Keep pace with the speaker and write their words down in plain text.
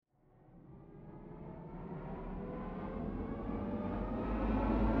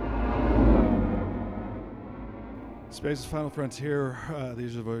Space's Final Frontier.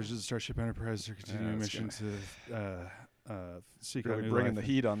 These are the voyages of Starship Enterprise. Their continuing mission to seek out Really new bringing life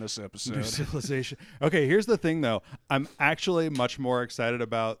the heat on this and episode. new civilization. Okay, here's the thing, though. I'm actually much more excited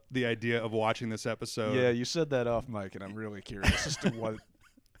about the idea of watching this episode. Yeah, you said that off mic, and I'm really curious as to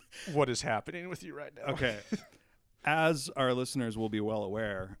what is happening with you right now. Okay. As our listeners will be well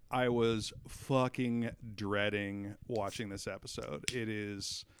aware, I was fucking dreading watching this episode. It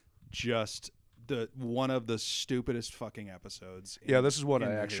is just one of the stupidest fucking episodes. This is what I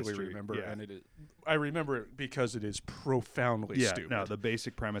their actually history. remember, Yeah. and I remember it because it is profoundly stupid. No, the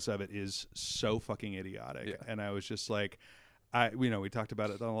basic premise of it is so fucking idiotic. Yeah. And I was just like, we talked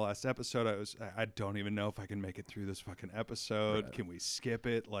about it on the last episode. I don't even know if I can make it through this fucking episode. Right. Can we skip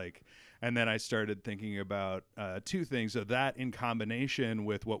it? And then I started thinking about two things. So that in combination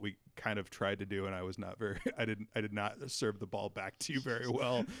with what we kind of tried to do, and I did not serve the ball back to you very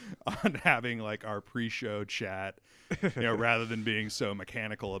well on having like our pre-show chat, rather than being so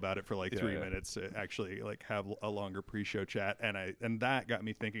mechanical about it for 3 minutes, actually like have a longer pre-show chat. And that got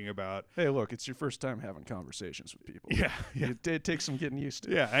me thinking about, hey, look, it's your first time having conversations with people. Yeah. It takes some getting used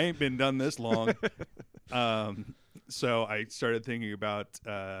to. Yeah, I ain't been done this long. So I started thinking about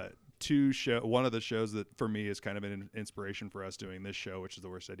one of the shows that for me is kind of an inspiration for us doing this show, which is the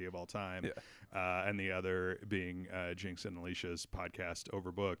worst idea of all time, and the other being Jinx and Alicia's podcast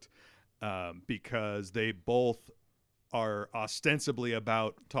Overbooked, because they both are ostensibly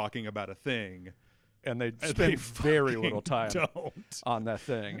about talking about a thing, and they spend very little time on that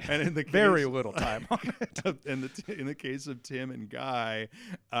thing, and in the very little time on it. In the case of Tim and Guy,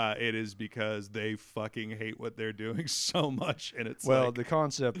 it is because they fucking hate what they're doing so much, and it's the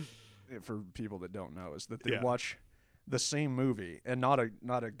concept, for people that don't know, is that they watch the same movie, and not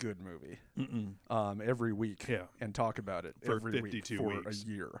a good movie, every week, and talk about it for every 52 week for weeks. A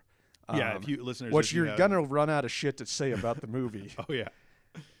year. If you listeners, which you're gonna run out of shit to say about the movie. Oh yeah.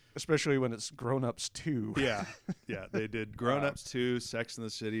 Especially when it's Grown Ups 2. Yeah. They did Grown Ups 2, Sex and the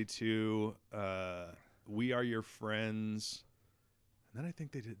City 2, We Are Your Friends. And then I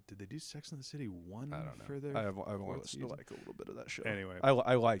think they did they do Sex and the City 1? I don't know. For their I've only listened to a little bit of that show. Anyway.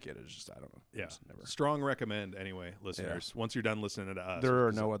 I like it. It's just, I don't know. Yeah. Strong recommend anyway, listeners. Once you're done listening to us. There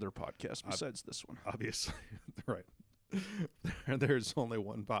are no other podcasts besides this one. Obviously. Right. There's only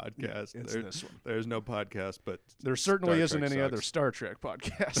one podcast. It's this one. There's no podcast, but there certainly Star isn't Trek any sucks. other Star Trek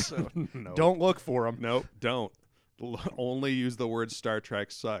podcast. So No. Don't look for them. Nope, don't. Only use the word Star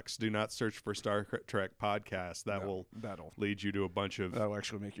Trek sucks. Do not search for Star Trek podcast. That'll lead you to a bunch of... That'll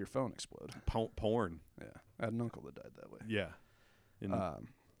actually make your phone explode. Porn. Yeah. I had an uncle that died that way. Yeah.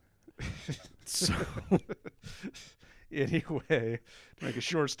 So... Anyway, to make a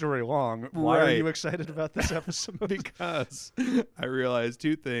short story long, why are you excited about this episode? Because I realized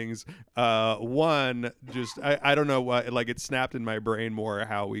two things. One, just I don't know why, it snapped in my brain more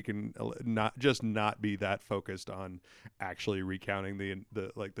how we can not be that focused on actually recounting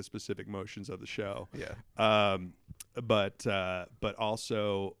the specific motions of the show. Yeah. But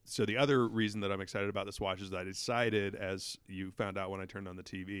also, so the other reason that I'm excited about this watch is that I decided, as you found out when I turned on the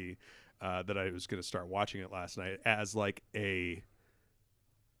TV, that I was going to start watching it last night as a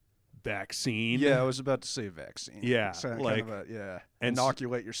vaccine. Yeah, I was about to say vaccine. Yeah,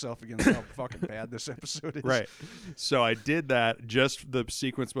 inoculate yourself against how fucking bad this episode is. Right. So I did that, just the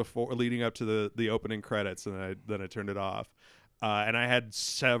sequence before leading up to the opening credits, and then I turned it off. And I had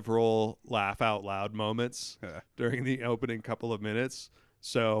several laugh out loud moments during the opening couple of minutes.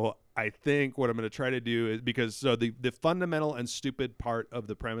 So I think what I'm going to try to do is, because the fundamental and stupid part of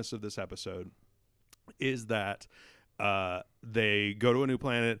the premise of this episode is that they go to a new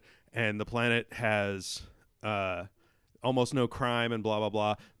planet, and the planet has almost no crime and blah, blah,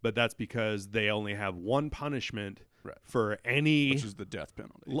 blah. But that's because they only have one punishment for any... Which is the death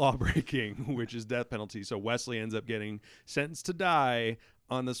penalty. Law breaking, which is death penalty. So Wesley ends up getting sentenced to die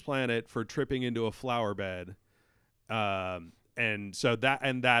on this planet for tripping into a flower bed. And so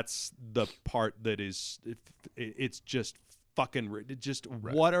that's the part that is, it's just fucking,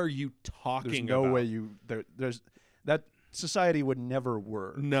 what are you talking about? There's no way there's that society would never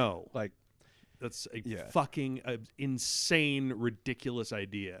work. No. That's a fucking insane, ridiculous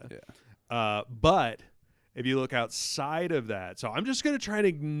idea. Yeah. But if you look outside of that, so I'm just going to try to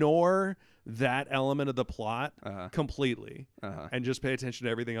ignore that element of the plot completely and just pay attention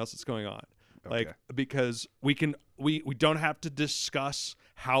to everything else that's going on. Okay. Because we don't have to discuss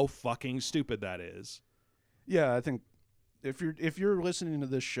how fucking stupid that is. Yeah, I think if you're listening to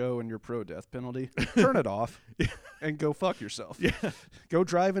this show and you're pro death penalty, turn it off and go fuck yourself. Yeah. Go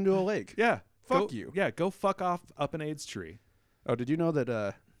drive into a lake. Yeah. Fuck you. Yeah, go fuck off up an AIDS tree. Oh, did you know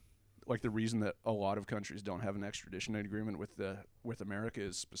that like the reason that a lot of countries don't have an extradition agreement with America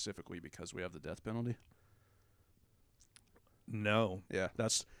is specifically because we have the death penalty? No. Yeah,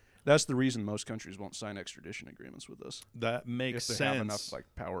 that's the reason most countries won't sign extradition agreements with us. That makes if they sense. have enough like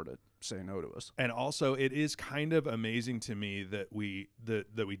power to say no to us. And also, it is kind of amazing to me that we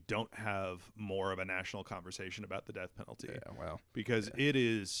don't have more of a national conversation about the death penalty. Yeah, well, because it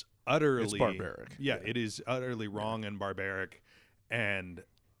is utterly it's barbaric. Yeah, it is utterly wrong and barbaric, and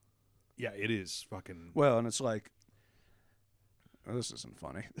yeah, it is fucking. Well, and it's like, this isn't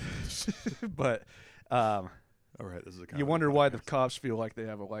funny, but. All right, this is you wonder why the cops feel like they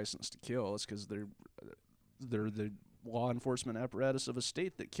have a license to kill. It's because they're the law enforcement apparatus of a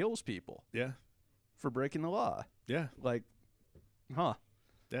state that kills people. Yeah. For breaking the law. Yeah. Like, huh.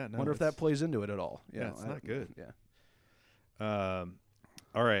 Yeah. No, wonder if that plays into it at all. Yeah, it's not good. Yeah. All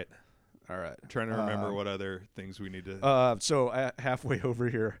right. I'm trying to remember what other things we need to. So halfway over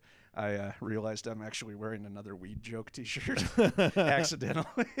here, I realized I'm actually wearing another weed joke T-shirt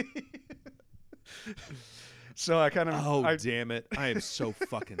accidentally. So I kind of. Damn it! I am so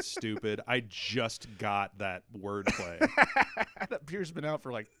fucking stupid. I just got that wordplay. That beer's been out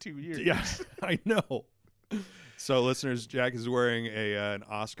for like 2 years. Yeah, I know. So, listeners, Jack is wearing an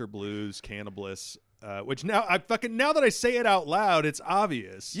Oscar Blues Can of Bliss, which now that I say it out loud, it's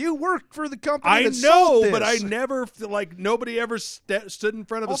obvious. You work for the company. I that know, sold this. but I never nobody ever stood in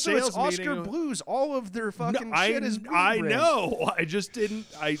front of a sales meeting. meeting. Oscar Blues. All of their fucking shit is. I know. I just didn't.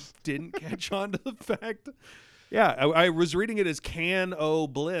 I didn't catch on to the fact. Yeah, I was reading it as Can O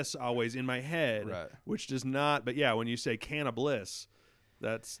Bliss always in my head, right. Which does not. But yeah, when you say Can of Bliss,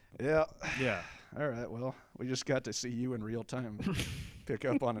 that's yeah. All right. Well, we just got to see you in real time pick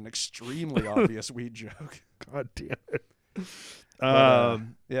up on an extremely obvious weed joke. God damn it.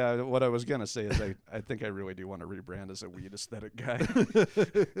 Yeah, what I was gonna say is I think I really do want to rebrand as a weed aesthetic guy,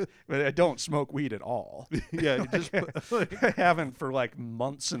 but I don't smoke weed at all. Yeah, I haven't for like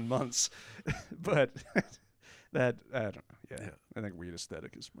months and months, but. That I don't know. Yeah, I think weed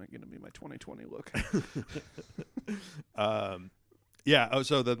aesthetic is going to be my 2020 look. Yeah. Oh,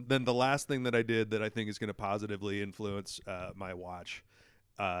 so then the last thing that I did that I think is going to positively influence my watch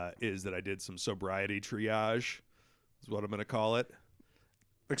is that I did some sobriety triage. Is what I'm going to call it.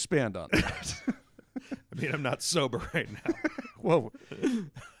 Expand on that. I mean, I'm not sober right now. Whoa.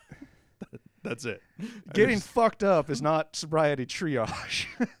 That's it. Getting fucked up is not sobriety triage.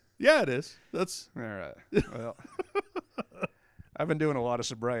 Yeah, it is. That's all right. Well, I've been doing a lot of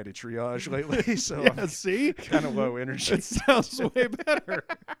sobriety triage lately, so yeah, see, kind of low energy. It sounds way better.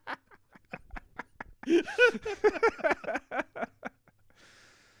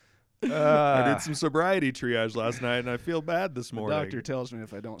 I did some sobriety triage last night, and I feel bad this morning. The doctor tells me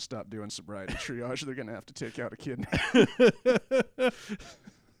if I don't stop doing sobriety triage, they're going to have to take out a kidney.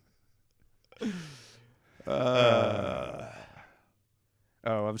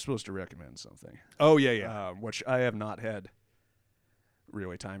 Oh, I'm supposed to recommend something. Oh, yeah. Which I have not had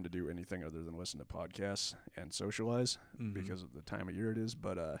really time to do anything other than listen to podcasts and socialize because of the time of year it is.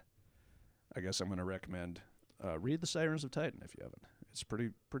 But I guess I'm going to recommend read The Sirens of Titan if you haven't. It's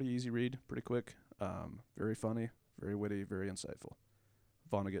pretty easy read, pretty quick, very funny, very witty, very insightful.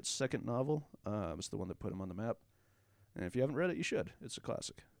 Vonnegut's second novel is the one that put him on the map. And if you haven't read it, you should. It's a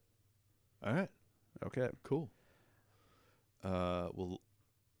classic. All right. Okay. Cool. Well,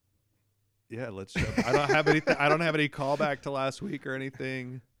 yeah, let's jump. I don't have anything. I don't have any callback to last week or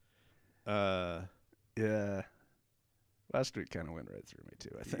anything. Yeah. Last week kind of went right through me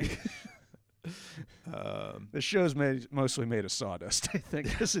too, I think. The show's mostly made of sawdust, I think,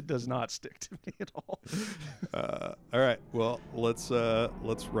 because it does not stick to me at all. All right. Well, let's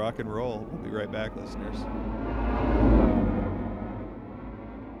rock and roll. We'll be right back, listeners.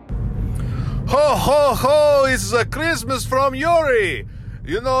 Ho, ho, ho! It's Christmas from Yuri!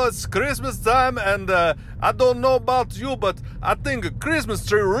 You know, it's Christmas time, and I don't know about you, but I think a Christmas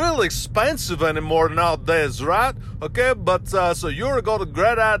tree really expensive anymore nowadays, right? Okay, but so Yuri got a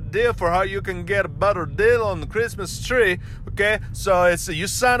great idea for how you can get a better deal on the Christmas tree. Okay, so it's you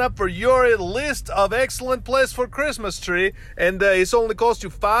sign up for Yuri list of excellent place for Christmas tree, and it's only cost you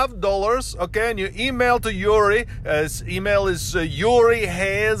 $5. Okay, and you email to Yuri. His email is Yuri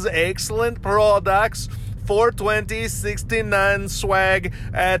has excellent products. 42069 swag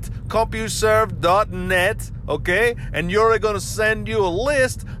at CompuServe.net, okay? And Yuri gonna send you a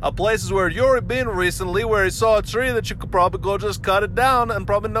list of places where Yuri been recently, where he saw a tree that you could probably go just cut it down and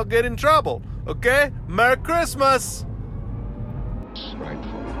probably not get in trouble, okay? Merry Christmas!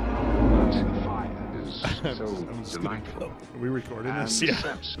 Frightful, but the fire is So delightful. Are we recording And this?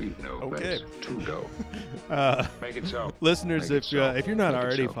 steps we know Okay. best to go. Make it so. Listeners, Make it so. if you're not Make it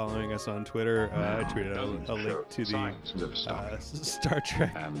already so. following us on Twitter, I tweeted a link to the Signs of stopping. Star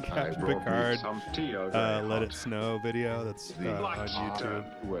Trek And I Captain brought me Picard some tea over Let hot. It Snow video that's The on lights YouTube.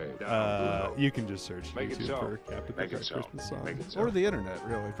 turned way down below. You can just search Make it YouTube so. for Captain Make it Picard so. Christmas song. Make it so. Or the internet,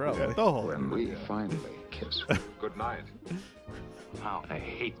 really, probably. Yeah, the whole When we finally kiss. Good night. How I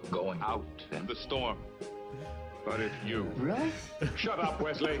hate going out in the storm. But if you Really? shut up,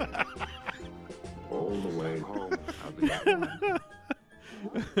 Wesley. All the way home, I'll be at home.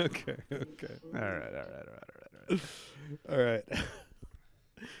 Okay. All right. All right.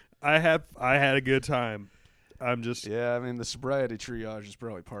 I had a good time. I'm just Yeah, I mean the sobriety triage is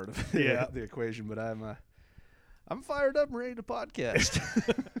probably part of Yeah. the equation, but I'm fired up and ready to podcast.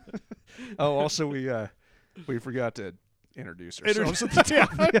 Oh, also we forgot to introduce ourselves at the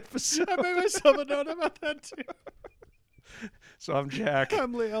top of the episode. I made myself a note about that too. So I'm Jack.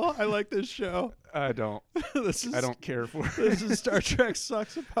 I'm Leo. I like this show. I don't care for it. This is Star Trek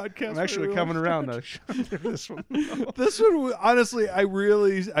Sucks, a podcast. I'm where actually we coming watch around Star to this one. This one, honestly,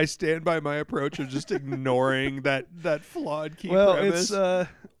 I stand by my approach of just ignoring that flawed key premise.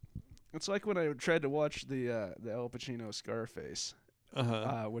 It's like when I tried to watch the Al Pacino Scarface,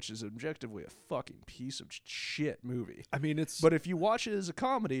 which is objectively a fucking piece of shit movie. I mean, it's But if you watch it as a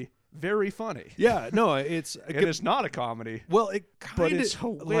comedy, very funny. yeah, no, it's It is not a comedy, well, it kind but of it's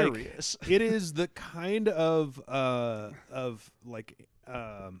hilarious. Like, it is the kind of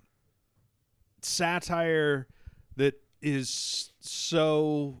satire that is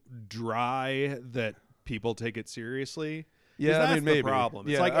so dry that people take it seriously. 'Cause Yeah, I that's mean, maybe. the problem.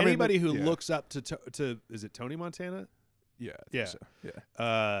 It's Yeah, like I mean, anybody who yeah. looks up to is it Tony Montana? Yeah, I think Yeah. so.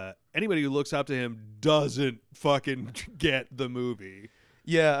 Yeah. Anybody who looks up to him doesn't fucking get the movie.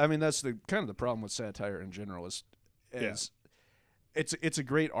 Yeah, I mean that's the kind of the problem with satire in general is it's a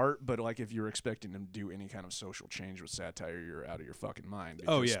great art, but like if you're expecting them to do any kind of social change with satire, you're out of your fucking mind.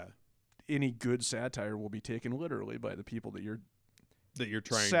 Oh because yeah, any good satire will be taken literally by the people that you're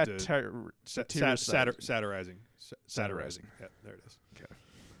trying to satirizing. Satirizing. Yeah, there it is. Okay.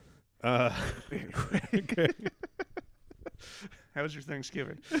 How was your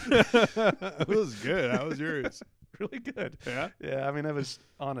Thanksgiving? It was good. How was yours? Really good. Yeah. Yeah, I mean I was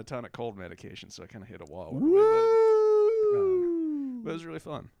on a ton of cold medication, so I kind of hit a wall. Woo! But it was really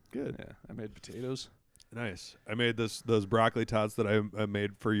fun. Good. Yeah, I made potatoes. Nice. I made those broccoli tots that I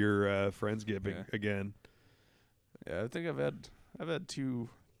made for your Friendsgiving again. Yeah, I think I've had two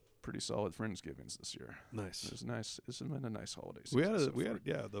pretty solid Friendsgivings this year. Nice. It was nice. It's been a nice holiday We season. had so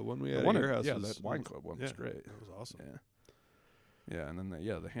far. the one we had The one at your at- house. yeah, was, that wine club one was yeah, great. That was awesome. Yeah, and then the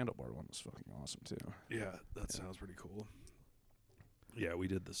handlebar one was fucking awesome too. Yeah, that sounds pretty cool. Yeah, we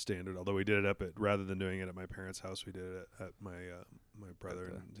did the standard. Although we did it up at rather than doing it at my parents' house, we did it at my my brother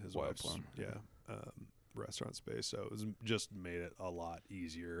At the and his Wild wife's Plum. restaurant space. So it was just made it a lot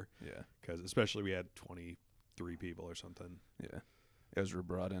easier Yeah, because especially we had 23 people or something. yeah. Ezra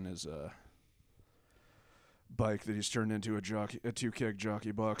brought in his bike that he's turned into a 2-keg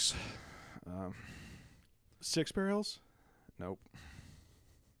jockey box. 6 barrels. Nope.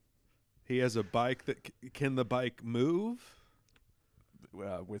 He has a bike that can the bike move?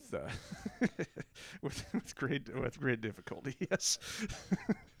 With with great difficulty. Yes.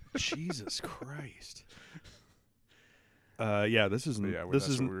 Jesus Christ. Yeah, this isn't. But yeah, this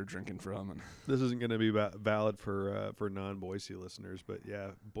that's isn't. what we were drinking from. And This isn't going to be valid for non-Boise listeners, but yeah,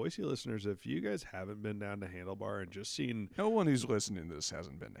 Boise listeners, if you guys haven't been down to Handlebar and just seen no one who's listening to this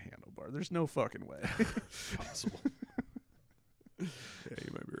hasn't been to Handlebar. There's no fucking way. possible, yeah,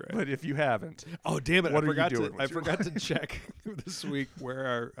 you might be right. But if you haven't, Oh damn it! What I are you forgot doing to. with I your forgot to check this week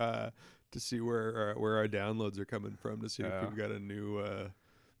where our to see where our downloads are coming from to see if we've got a new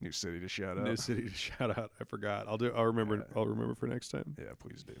new city to shout out. new city to shout out. I forgot. I'll remember. I'll remember for next time. Yeah,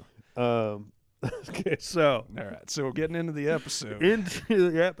 please do. Okay, so All right, so getting into the episode.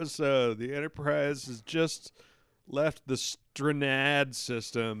 into the episode, the Enterprise has just left the Stranad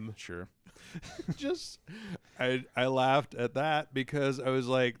system. Sure. Just, I laughed at that because I was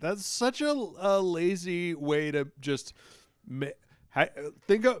like, that's such a lazy way to just make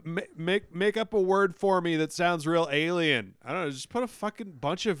up a word for me that sounds real alien. I don't know, just put a fucking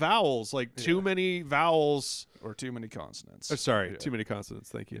bunch of vowels, like too many vowels. Or too many consonants. Oh, sorry, Yeah. too many consonants.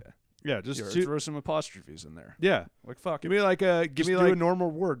 Thank you. Yeah. Yeah, just Here, throw some apostrophes in there. yeah. Like fuck. Give me like a Just do a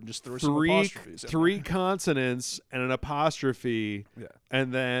normal word and just throw some apostrophes in three there. consonants and an apostrophe. Yeah.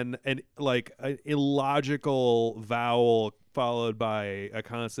 And then an illogical vowel followed by a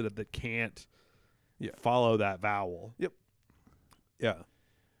consonant that can't follow that vowel. Yep. Yeah.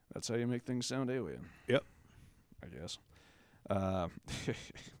 That's how you make things sound alien. Yep. I guess.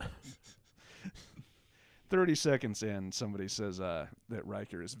 30 seconds in, somebody says that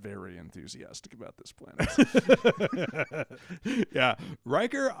Riker is very enthusiastic about this planet. Yeah,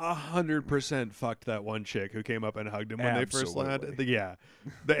 Riker 100% fucked that one chick who came up and hugged him when they first landed. Yeah,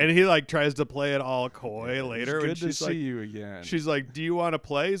 and he like tries to play it all coy later. It's good and to she's see like, you again. She's like, "Do you want to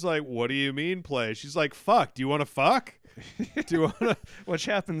play?" He's like, "What do you mean play?" She's like, "Fuck. Do you want to fuck?" Do you want to? Which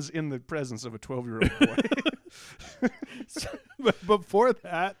happens in the presence of a 12-year-old boy. But before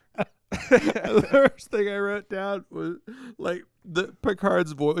that, the first thing I wrote down was like the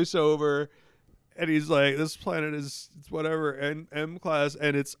Picard's voiceover, and he's like, "This planet is it's whatever and M class,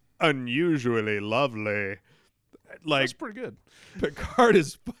 and it's unusually lovely." Like That's pretty good. Picard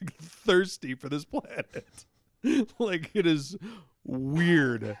is fucking thirsty for this planet. Like it is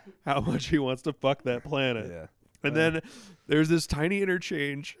weird how much he wants to fuck that planet. Yeah. And then there's this tiny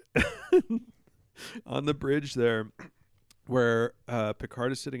interchange on the bridge there where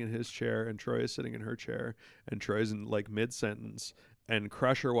Picard is sitting in his chair and Troy is sitting in her chair, and Troy's in like mid-sentence, and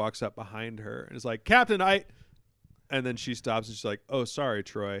Crusher walks up behind her and is like, "Captain, I..." And then she stops and she's like, "Oh, sorry,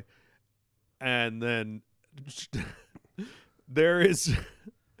 Troy." And then there is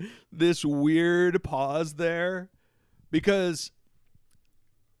this weird pause there because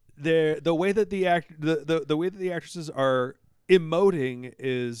the way that the way that the actresses are emoting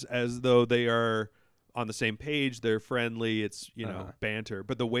is as though they are on the same page. They're friendly. It's banter.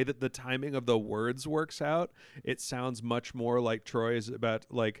 But the way that the timing of the words works out, it sounds much more like Troy is about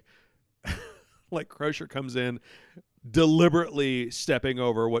like like Crusher comes in deliberately stepping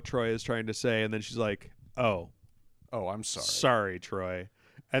over what Troy is trying to say, and then she's like, "Oh, I'm sorry. Sorry, Troy."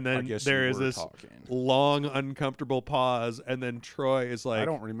 And then there is this long, uncomfortable pause, and then Troy is like... I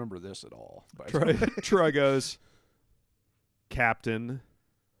don't remember this at all. Troy goes, "Captain,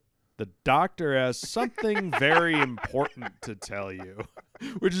 the doctor has something very important to tell you,"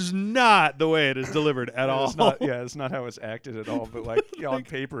 which is not the way it is delivered at all. It's not how it's acted at all. But like on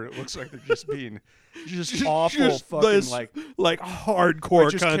paper, it looks like they're just being just awful, fucking like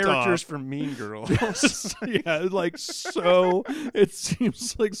hardcore, just characters from Mean Girls. Yeah, like so. It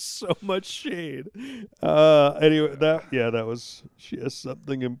seems like so much shade. Anyway, that was. She has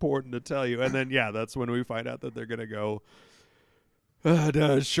something important to tell you, and then that's when we find out that they're gonna go.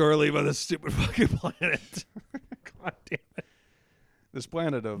 Shore leave on this stupid fucking planet. God damn it. This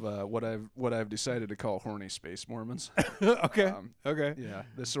planet of what I've decided to call horny space Mormons. Okay. Okay. Yeah.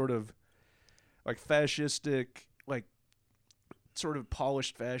 This sort of like fascistic, like sort of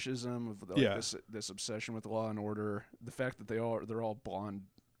polished fascism of like this obsession with law and order. The fact that they're all blonde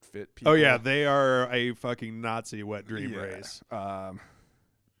fit people. Oh yeah, they are a fucking Nazi wet dream race.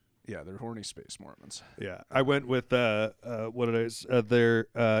 Yeah, they're horny space Mormons. Yeah, I went with what it is.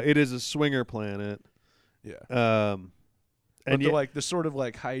 It is a swinger planet. Yeah. And like the sort of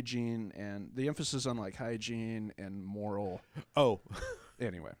like hygiene and the emphasis on like hygiene and moral. Oh,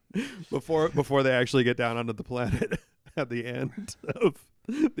 anyway, before they actually get down onto the planet at the end of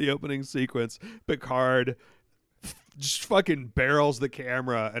the opening sequence, Picard just fucking barrels the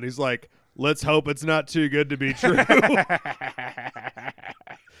camera and he's like, "Let's hope it's not too good to be true."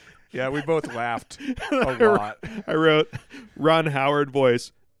 Yeah, we both laughed a lot. I wrote, Ron Howard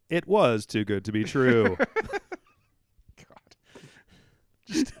voice, "It was too good to be true." God.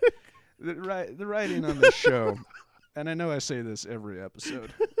 Just the writing on this show, and I know I say this every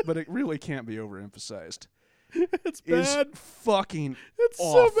episode, but it really can't be overemphasized. It's bad. Is fucking It's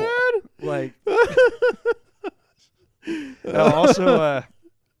awful. so bad. Like, also,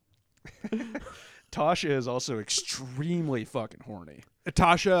 Tasha is also extremely fucking horny.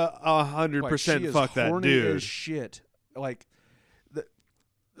 Tasha 100% fuck that horny dude. As shit. Like,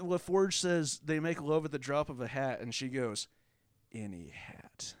 LaForge says they make love at the drop of a hat, and she goes, "Any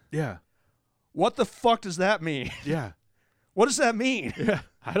hat." Yeah. What the fuck does that mean? Yeah. What does that mean? Yeah.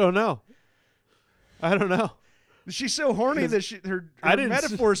 I don't know. She's so horny that her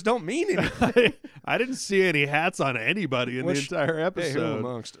metaphors don't mean anything. I didn't see any hats on anybody in the entire episode. Hey, who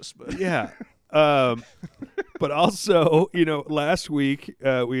amongst us? But yeah. But also, last week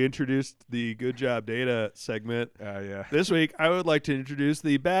we introduced the Good Job Data segment. Yeah. This week, I would like to introduce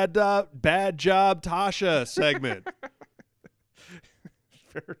the Bad Job Tasha segment.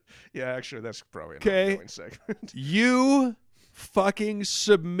 Yeah, actually, that's probably an Okay. ongoing segment. You fucking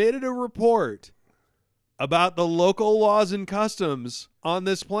submitted a report about the local laws and customs on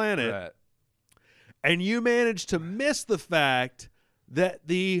this planet, Right. and you managed to miss the fact that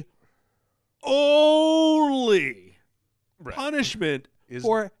the only punishment Is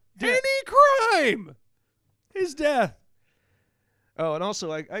for death. any crime is death. Oh, and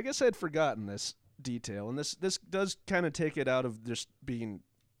also, I guess I'd forgotten this detail, and this does kind of take it out of just being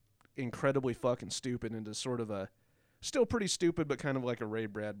incredibly fucking stupid into sort of a still pretty stupid, but kind of like a Ray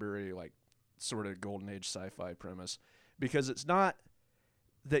Bradbury, like, sort of golden age sci-fi premise, because it's not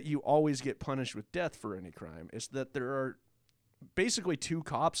that you always get punished with death for any crime. It's that there are basically 2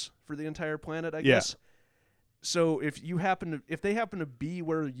 cops for the entire planet, I guess. So if they happen to be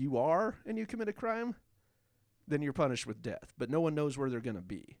where you are and you commit a crime, then you're punished with death. But no one knows where they're going to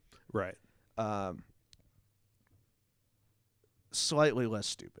be. Right. Slightly less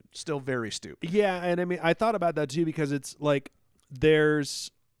stupid. Still very stupid. Yeah, and I mean, I thought about that too, because it's like there's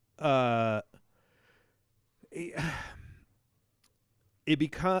it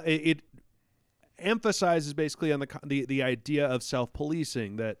emphasizes basically on the idea of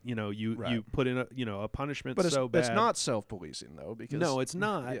self-policing, that you put in a punishment, but so bad. It's not self-policing though, because no, it's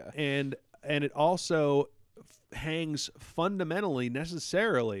not. Yeah. And it also hangs fundamentally,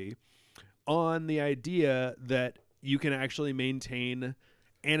 necessarily, on the idea that you can actually maintain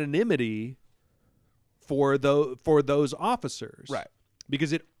anonymity for those officers. Right.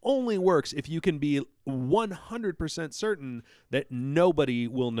 Because it only works if you can be 100% certain that nobody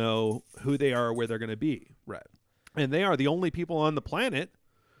will know who they are or where they're going to be. Right. And they are the only people on the planet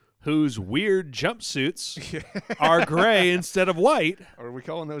whose weird jumpsuits are gray instead of white. Are we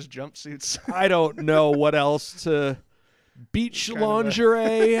calling those jumpsuits? I don't know what else to... Beach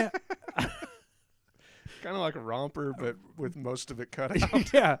lingerie. Kind of like a romper, but with most of it cut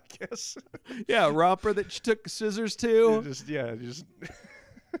out. Yeah. I guess. Yeah, romper that you took scissors to. Just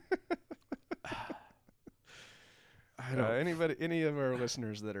I don't. any of our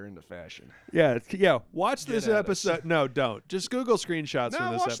listeners that are into fashion. Yeah. Watch this at us. episode. No, don't. Just Google screenshots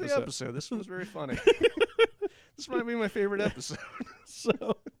from this watch episode. the episode. This one was very funny. This might be my favorite episode. So,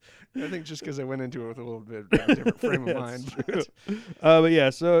 I think just because I went into it with a little bit of a different frame of mind. but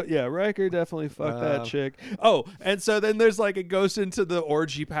yeah, so yeah, Riker definitely fucked that chick. Oh, and so then there's like, it goes into the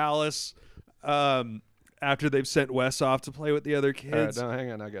orgy palace after they've sent Wes off to play with the other kids. No,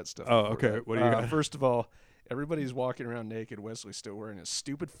 hang on, I got stuff. Oh, before okay. that. What do you got? First of all, everybody's walking around naked. Wesley's still wearing his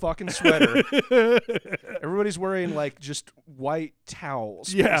stupid fucking sweater. Everybody's wearing like just white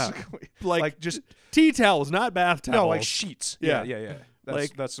towels. Yeah, basically. like just tea towels, not bath towels. no, like sheets. Yeah. Yeah.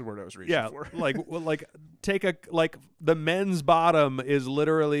 That's the word I was reaching for. like take the men's bottom is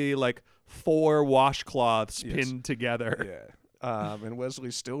literally like 4 washcloths pinned together. Yeah. And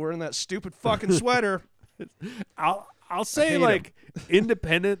Wesley's still wearing that stupid fucking sweater. I'll say, like,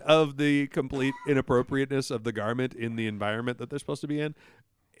 independent of the complete inappropriateness of the garment in the environment that they're supposed to be in,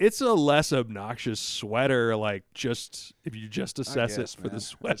 it's a less obnoxious sweater. Like, just if you just assess it for the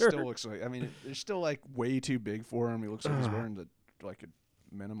sweater, it still looks like. I mean, it's still like way too big for him. He looks like he's wearing like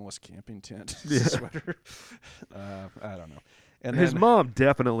a minimalist camping tent sweater. I don't know. And his mom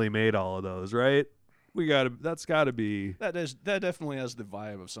definitely made all of those, right? That's gotta be. That definitely has the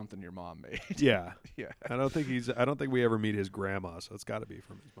vibe of something your mom made. Yeah. Yeah. I don't think we ever meet his grandma, so it's gotta be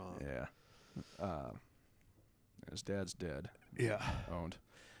from his mom. Yeah. His dad's dead. Yeah. Owned.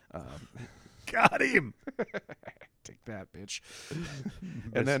 Got him. Take that, bitch.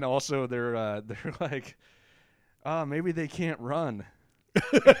 And then also they're like, maybe they can't run.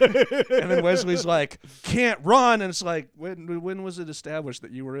 And then Wesley's like, can't run, and it's like, when was it established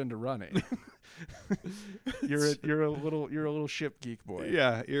that you were into running? You're a little ship geek boy.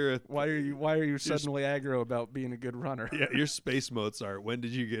 Yeah, why are you suddenly aggro about being a good runner? Yeah, you're space Mozart. When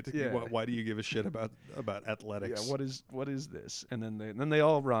did you get to? Yeah. Why do you give a shit about athletics? Yeah, what is this? And then they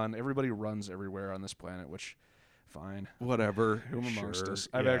all run. Everybody runs everywhere on this planet, which fine. Whatever. Whom amongst Sure. us?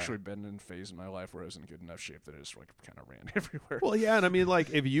 I've Yeah. actually been in a phase in my life where I was in good enough shape that I just like kind of ran everywhere. Well, yeah, and I mean,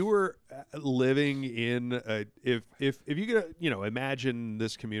 like, if you were living in if you could, imagine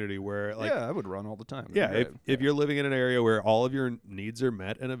this community where, like, yeah, I would run all the time. yeah, if you're living in an area where all of your needs are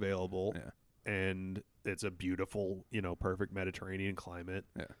met and available, Yeah. and it's a beautiful, perfect Mediterranean climate,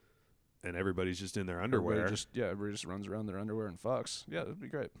 Yeah. and everybody's just in their underwear, everybody just runs around their underwear and fucks. Yeah, that'd be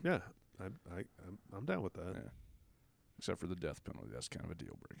great. yeah, I'm down with that. Yeah. Except for the death penalty, that's kind of a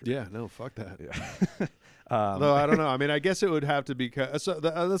deal breaker. Yeah, no, fuck that. Yeah. Though I don't know. I mean, I guess it would have to be. That's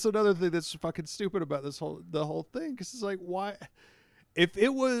another thing that's fucking stupid about the whole thing. Because it's like, why? If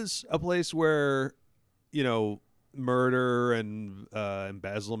it was a place where, murder and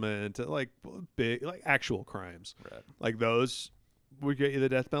embezzlement, like big, like actual crimes, Right. like those would get you the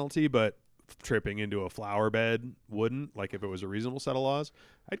death penalty, but tripping into a flower bed wouldn't. Like, if it was a reasonable set of laws,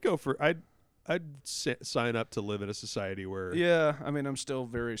 I'd sign up to live in a society where... Yeah, I mean, I'm still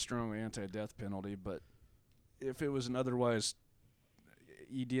very strongly anti-death penalty, but if it was an otherwise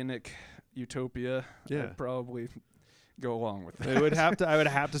Edenic utopia, Yeah. I'd probably go along with that. I would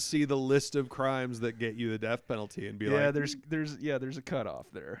have to see the list of crimes that get you the death penalty and be like, there's a cutoff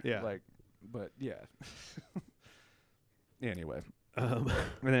there. Yeah. But yeah. Anyway. And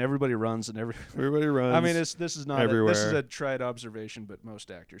then everybody runs and everybody runs. I mean, this is not everywhere. This is a tried observation, but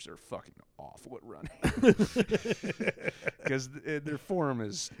most actors are fucking awful at running because their form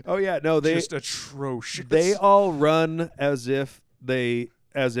is just atrocious. They all run as if the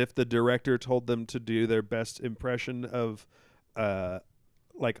director told them to do their best impression of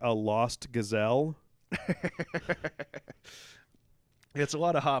like a lost gazelle. It's a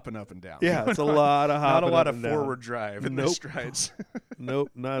lot of hopping up and down. Yeah, it's a lot of hopping. Not a lot up of and forward down. drive in the strides.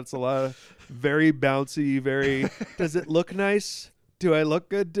 Nope, not. It's a lot of very bouncy. Very. Does it look nice? Do I look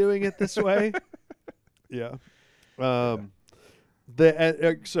good doing it this way? Yeah. So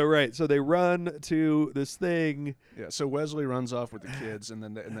they run to this thing. Yeah. So Wesley runs off with the kids, and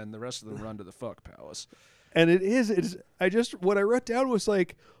then the rest of them run to the fuck palace. And what I wrote down was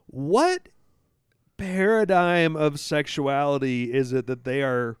like, what paradigm of sexuality is it that they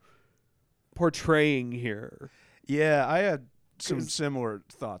are portraying here? Yeah, I had some similar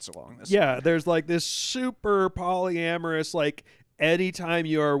thoughts along this. Yeah, there's like this super polyamorous, like anytime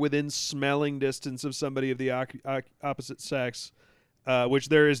you are within smelling distance of somebody of the opposite sex, which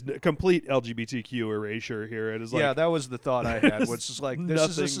there is complete LGBTQ erasure here. It is like, that was the thought I had, which is like, this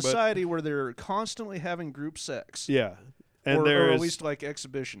is a society where they're constantly having group sex. Yeah. And or at least like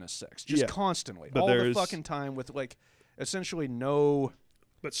exhibitionist sex, just constantly, but all the fucking time, with like essentially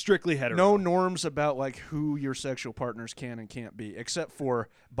but strictly hetero. No norms about like who your sexual partners can and can't be, except for,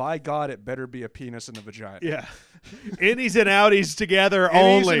 by God, it better be a penis and a vagina. Yeah, innies and outies together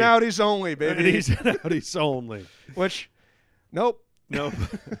only. Innies and outies only, baby. Innies and outies only. Which, nope.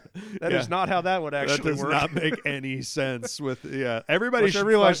 That is not how that would actually work. That does not make any sense with everybody. Which I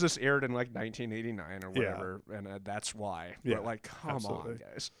realize this aired in like 1989 or whatever, and that's why. Yeah, but like, come on,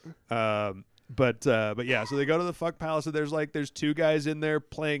 guys. But yeah, so they go to the fuck palace, and there's two guys in there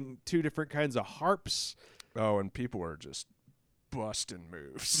playing two different kinds of harps. Oh, and people are just busting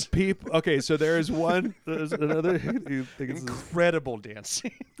moves. Okay, so there's another incredible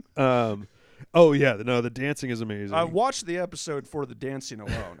dancing. Oh yeah, the dancing is amazing. I watched the episode for the dancing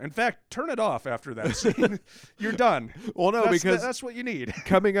alone. In fact, turn it off after that scene. You're done. Well, no, because that's what you need.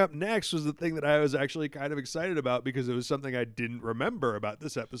 Coming up next was the thing that I was actually kind of excited about, because it was something I didn't remember about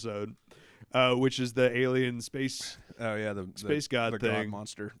this episode, which is the alien space. Oh yeah, the space god thing, god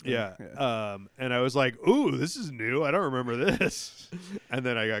monster. Yeah. And I was like, "Ooh, this is new. I don't remember this." And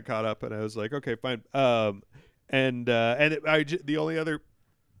then I got caught up, and I was like, "Okay, fine." The only other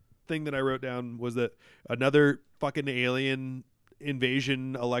thing that I wrote down was that another fucking alien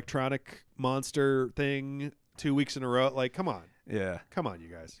invasion electronic monster thing 2 weeks in a row. Like, come on. Yeah. Come on, you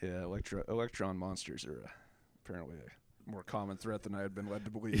guys. Yeah, electron monsters are apparently a more common threat than I had been led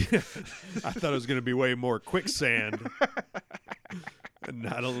to believe. I thought it was going to be way more quicksand. And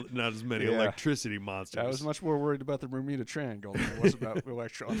not as many electricity monsters. I was much more worried about the Bermuda Triangle than I was about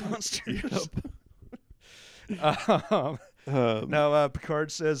electron monsters. Now,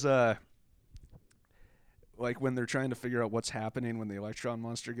 Picard says, like when they're trying to figure out what's happening when the electron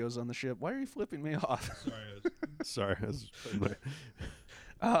monster goes on the ship, why are you flipping me off? Sorry.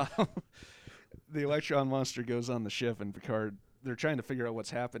 The electron monster goes on the ship, and they're trying to figure out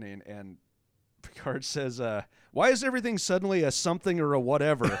what's happening, and Picard says, why is everything suddenly a something or a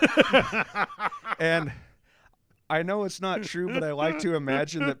whatever? And I know it's not true, but I like to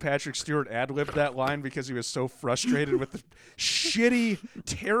imagine that Patrick Stewart ad-libbed that line because he was so frustrated with the shitty,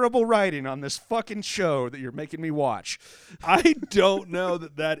 terrible writing on this fucking show that you're making me watch. I don't know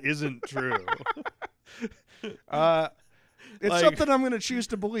that isn't true. It's something I'm going to choose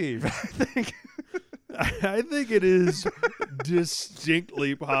to believe, I think. I think it is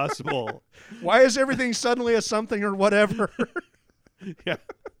distinctly possible. Why is everything suddenly a something or whatever? Yeah.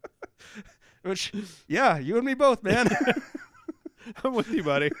 Which, yeah, you and me both, man. I'm with you,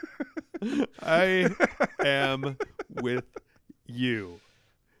 buddy. I am with you.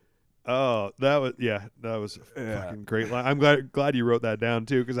 Oh, that was a fucking great line. I'm glad you wrote that down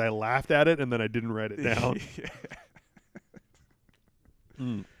too, because I laughed at it and then I didn't write it down.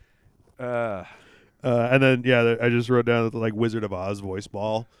 And then I just wrote down the like Wizard of Oz voice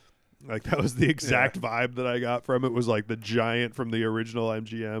ball. Like that was the exact vibe that I got from it. Was like the giant from the original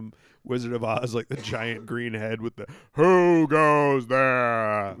MGM Wizard of Oz, like the giant green head with the "Who goes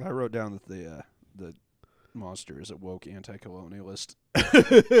there?" I wrote down that the monster is a woke anti-colonialist,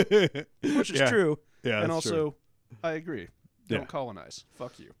 which is true. Yeah, and also true. I agree. Don't Yeah. colonize.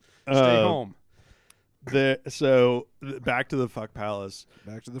 Fuck you. Stay home. Back to the fuck palace.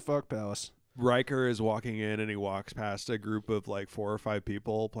 Back to the fuck palace. Riker is walking in and he walks past a group of like 4 or 5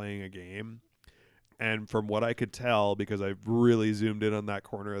 people playing a game. And from what I could tell, because I really zoomed in on that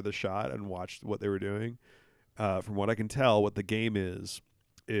corner of the shot and watched what they were doing, from what I can tell, what the game is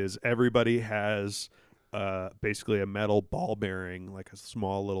everybody has basically a metal ball bearing, like a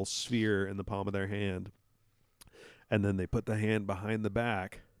small little sphere in the palm of their hand. And then they put the hand behind the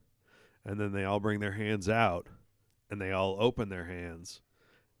back, and then they all bring their hands out, and they all open their hands.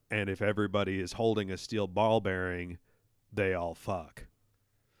 And if everybody is holding a steel ball bearing, they all fuck.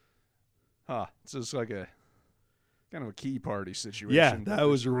 Huh. It's just like a kind of a key party situation. Yeah, that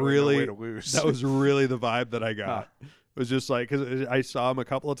was really no way to lose. that was really the vibe that I got. Huh. It was just like, because I saw them a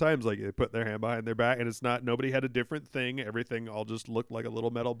couple of times, like they put their hand behind their back, and it's not, nobody had a different thing. Everything all just looked like a little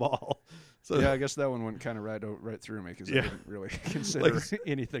metal ball. So yeah, I guess that one went kind of right through me because I didn't really consider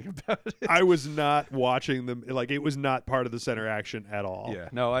anything about it. I was not watching them, like it was not part of the center action at all. Yeah,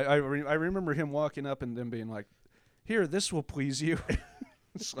 no, I remember him walking up and them being like, "Here, this will please you."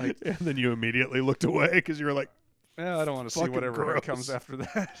 It's like, And then you immediately looked away because you were like, yeah, I don't want to see Fucking whatever gross. comes after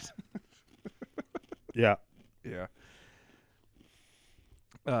that. yeah. Yeah.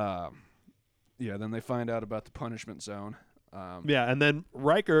 Yeah, then they find out about the punishment zone. Yeah, and then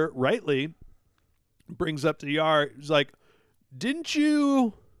Riker rightly brings up to Yar, he's like, didn't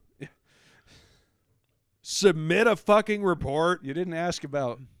you submit a fucking report? You didn't ask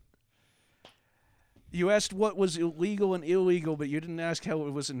about... You asked what was illegal and illegal, but you didn't ask how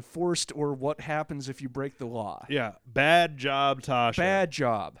it was enforced or what happens if you break the law. Yeah, bad job, Tasha. Bad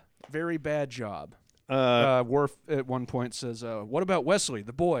job. Very bad job. Worf at one point says, what about Wesley,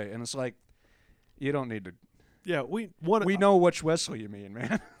 the boy? And it's like, you don't need to... Yeah, we know which Wesley you mean,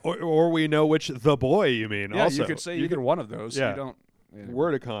 man. or we know which the boy you mean. Yeah, also, you could say either one of those. Yeah. You don't... Yeah.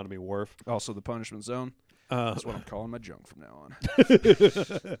 Word economy, Worf. Also, the punishment zone. That's what I'm calling my junk from now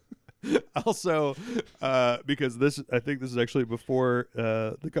on. Also, because I think this is actually before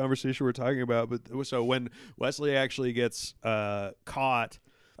the conversation we're talking about. But so when Wesley actually gets caught,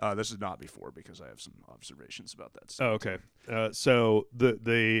 This is not before because I have some observations about that. Oh, okay. So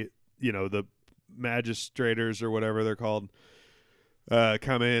the magistrators or whatever they're called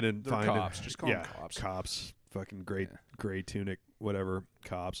come in and They're find cops. Just call them cops. Cops. Fucking gray tunic, whatever.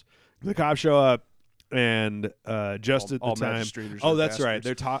 Cops. The cops show up. And just at the time, oh, that's right.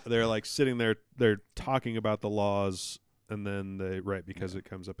 They're like sitting there. They're talking about the laws, and then because it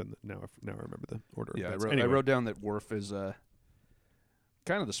comes up in now I remember the order. Yeah, of I wrote down that Worf is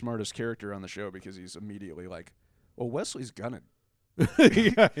kind of the smartest character on the show because he's immediately like, well, Wesley's gonna.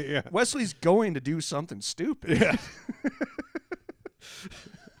 yeah. Wesley's going to do something stupid. Yeah.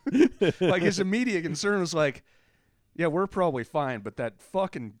 Like his immediate concern was like, yeah, we're probably fine, but that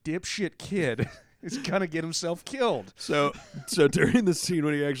fucking dipshit kid. He's gonna get himself killed. So during the scene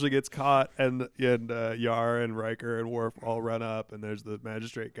when he actually gets caught, and Yar and Riker and Worf all run up, and there's the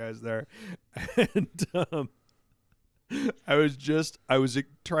magistrate guys there, and I was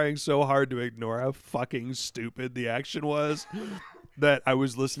trying so hard to ignore how fucking stupid the action was that I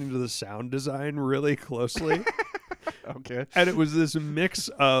was listening to the sound design really closely. Okay, and it was this mix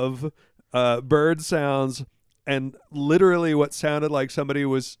of bird sounds. And literally, what sounded like somebody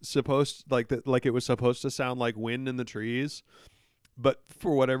was supposed it was supposed to sound like wind in the trees, but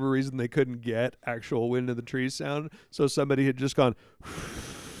for whatever reason they couldn't get actual wind in the trees sound. So somebody had just gone.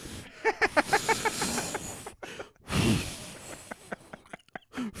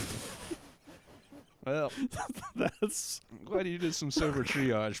 Well, that's. I'm glad you did some sober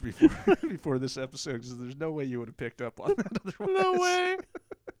triage before this episode because there's no way you would have picked up on that otherwise. No way.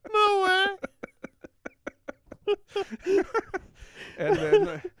 No way. And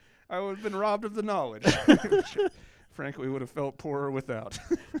then I would have been robbed of the knowledge. Which, frankly, would have felt poorer without.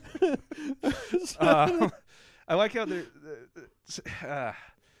 I like how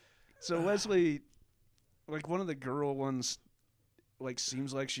so Leslie, like one of the girl ones, like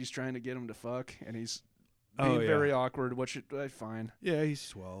seems like she's trying to get him to fuck, and he's being very awkward. Fine. Yeah, he's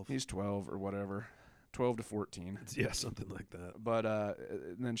 12. He's 12 or whatever. 12 to 14. Yeah, something like that. But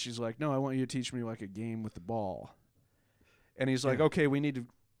and then she's like, no, I want you to teach me like a game with the ball. And he's like, okay, we need to,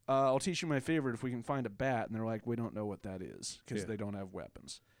 I'll teach you my favorite if we can find a bat. And they're like, we don't know what that is because they don't have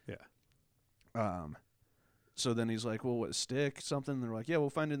weapons. Yeah. So then he's like, well, what, stick, something? And they're like, yeah, we'll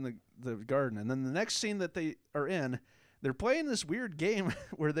find it in the garden. And then the next scene that they are in, they're playing this weird game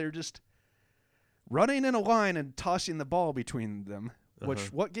where they're just running in a line and tossing the ball between them.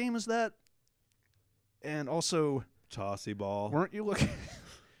 Which, what game is that? And also, Tossy ball. weren't you looking?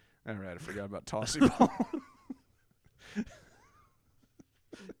 All right, I forgot about tossy ball.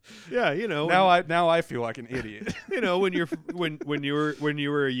 Yeah, now I feel like an idiot. when you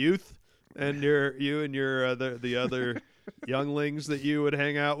were a youth and you and your the other younglings that you would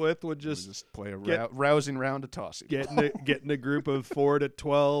hang out with would just play a get- rousing round of tossing. get in a group of 4 to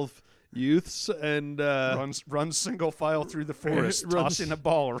 12 youths and Runs single file through the forest, Runs- tossing a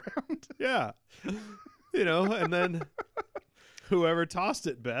ball around. yeah, and then whoever tossed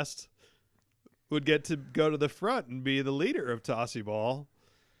it best would get to go to the front and be the leader of tossy ball.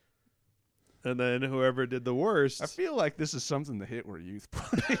 And then whoever did the worst. I feel like this is something the Hitler Youth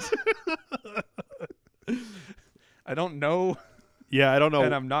played. I don't know, Yeah, I don't know.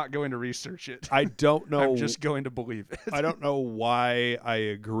 and I'm not going to research it. I don't know. I'm just going to believe it. I don't know why I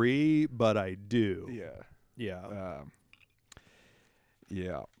agree, but I do. Yeah. Yeah.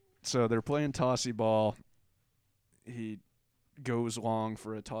 Yeah. So they're playing tossy ball. He goes long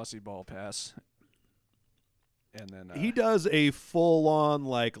for a tossy ball pass. And then He does a full-on,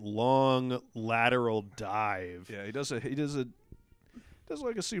 like, long lateral dive. yeah, he does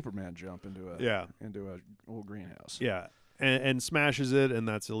like a Superman jump into a old greenhouse. Yeah, and smashes it, and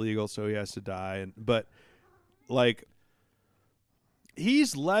that's illegal, so he has to die. But like,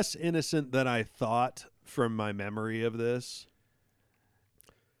 he's less innocent than I thought from my memory of this.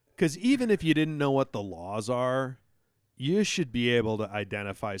 Because even if you didn't know what the laws are, you should be able to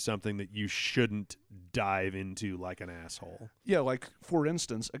identify something that you shouldn't dive into like an asshole. Yeah, like for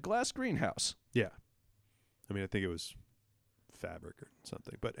instance, a glass greenhouse. Yeah, I mean, I think it was fabric or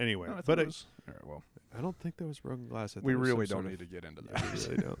something. But anyway, No, I thought but it was, all right, well, I don't think there was broken glass. I think we it was really some don't sort need to get into of, that. we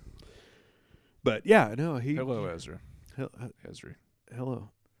really don't. But yeah, no, he. Hello, Ezra. Ezra. Hello.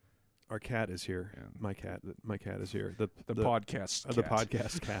 Our cat is here. Yeah. My cat is here. The podcast the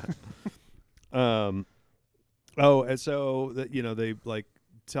podcast cat. Oh, and so that they like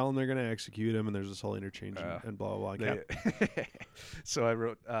tell him they're going to execute him, and there's this whole interchange and blah blah blah. So I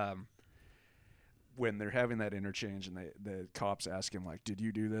wrote when they're having that interchange, and the cops ask him like, "Did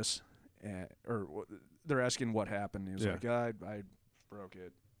you do this?" Or they're asking what happened. He was like, I broke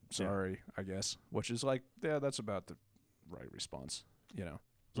it. Sorry, I guess." Which is like, yeah, that's about the right response. It's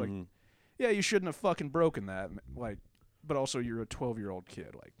like, yeah, you shouldn't have fucking broken that. Like, but also you're a 12-year-old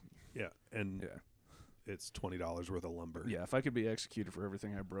kid. Like, yeah, and yeah. it's $20 worth of lumber. Yeah, if I could be executed for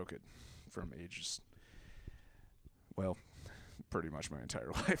everything, I broke it from ages. Well, pretty much my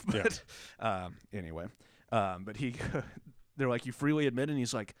entire life. But anyway, but they're like, "You freely admit," and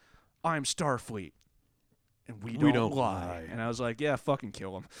he's like, "I'm Starfleet, and we don't lie." And I was like, "Yeah, fucking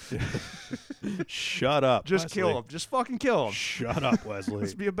kill him." Shut up. Just Wesley. kill him. Just fucking kill him. Shut up, Wesley.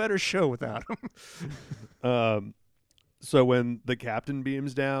 Let's be a better show without him. So when the captain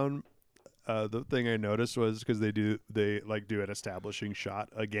beams down, the thing I noticed was because they do an establishing shot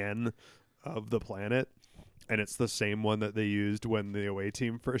again of the planet, and it's the same one that they used when the away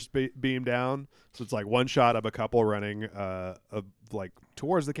team first beamed down. So it's like one shot of a couple running like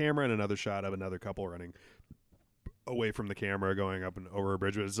towards the camera, and another shot of another couple running away from the camera going up and over a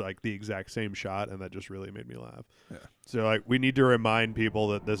bridge. It's like the exact same shot, and that just really made me laugh. Yeah. So like we need to remind people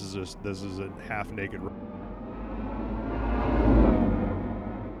that this is a half naked.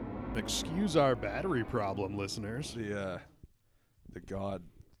 Excuse our battery problem, listeners. The God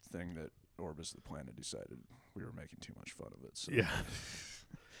thing that orbits the planet decided we were making too much fun of it. So Yeah.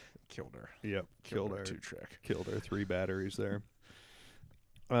 killed her. Yep. Killed our 2-track. Killed our 3 batteries there.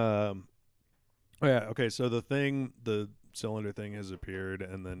 Yeah. Okay. So the cylinder thing has appeared,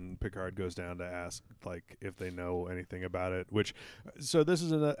 and then Picard goes down to ask like if they know anything about it. So this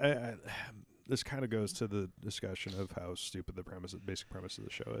is this kind of goes to the discussion of how stupid the basic premise of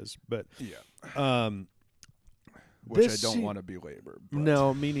the show is. But yeah. Which I don't want to belabor. But.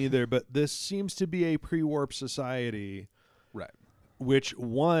 No, me neither. But this seems to be a pre-warp society, right? Which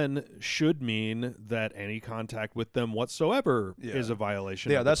one should mean that any contact with them whatsoever is a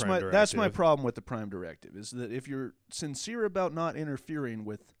violation. of the Prime Directive. That's my problem with the Prime Directive, is that if you're sincere about not interfering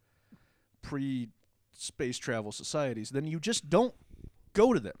with pre-space travel societies, then you just don't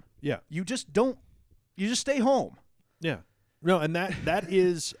go to them. Yeah, you just don't. You just stay home. Yeah, no, and that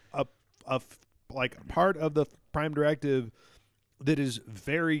is a part of the Prime Directive that is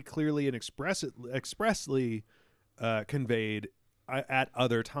very clearly and expressly conveyed at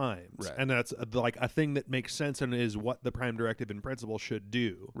other times, right. And that's like a thing that makes sense and is what the Prime Directive in principle should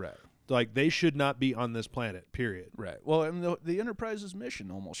do. Right. Like they should not be on this planet. Period. Right. Well, and the Enterprise's mission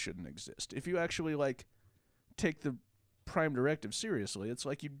almost shouldn't exist. If you actually take the Prime Directive seriously, it's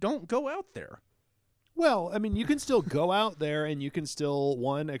like you don't go out there. Well, I mean, you can still go out there and you can still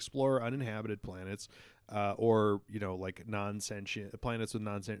explore uninhabited planets, or like non-sentient planets with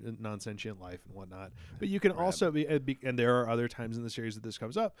non-sentient life and whatnot. But you can also be, and there are other times in the series that this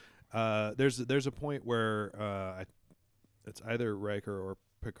comes up. There's a point where it's either Riker or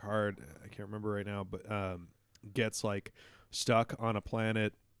Picard, I can't remember right now, but gets like stuck on a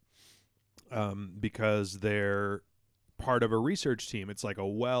planet because they're part of a research team. It's like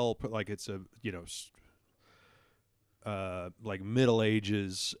it's a like Middle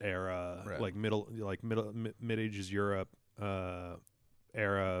Ages era, Right. like mid ages Europe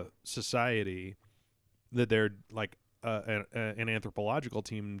era society, that they're like an anthropological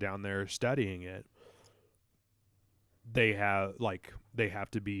team down there studying it. They have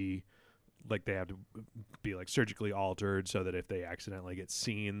to be like surgically altered so that if they accidentally get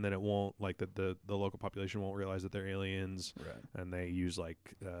seen, then it won't, like, that the local population won't realize that they're aliens. Right. And they use like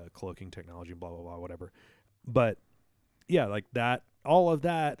cloaking technology and blah blah blah whatever. But yeah, like that, all of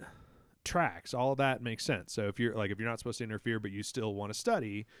that tracks, all of that makes sense. So if you're not supposed to interfere but you still want to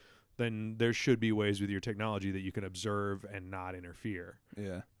study, then there should be ways with your technology that you can observe and not interfere.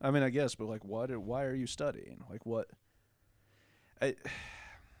 Yeah. I mean, I guess, but like, why are you studying? Like, what? I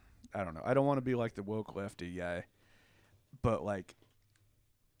don't know. I don't want to be like the woke lefty guy, but like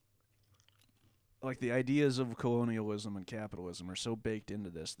the ideas of colonialism and capitalism are so baked into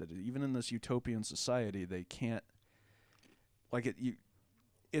this that even in this utopian society, they can't, like,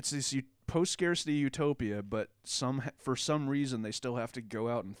 it's this post-scarcity utopia, but for some reason they still have to go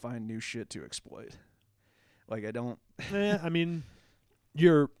out and find new shit to exploit. Like, I don't. I mean,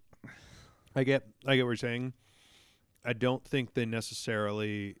 I get what you're saying. I don't think they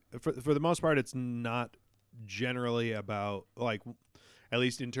necessarily, for the most part, it's not generally about, like, at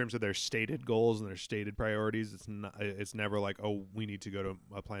least in terms of their stated goals and their stated priorities. It's never like, oh, we need to go to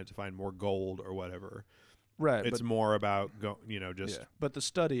a planet to find more gold or whatever. Right. It's more about just. Yeah. But the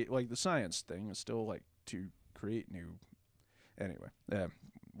study, like the science thing, is still like to create new. Anyway, yeah,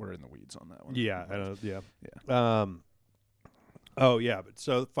 we're in the weeds on that one. Yeah. Yeah. Oh yeah, but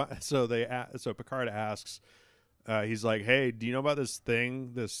so Picard asks. He's like, hey, do you know about this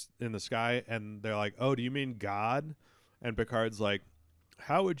thing in the sky? And they're like, oh, do you mean God? And Picard's like,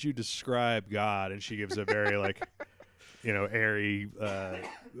 how would you describe God? And she gives a very like, airy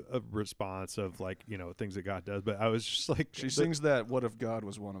response of like, things that God does. But I was just like, she sings that "What if God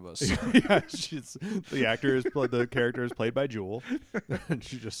was one of us?" Yeah, the character is played by Jewel. And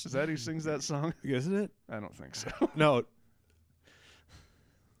she just is that who sings that song? Isn't it? I don't think so. No.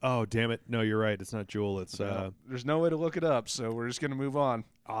 Oh, damn it. No, you're right. It's not Jewel. It's there's no way to look it up, so we're just going to move on.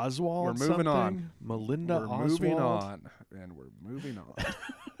 Oswald. We're moving on. Something? Melinda we're Oswald. moving on. And we're moving on.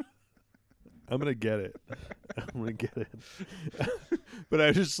 I'm going to get it. But I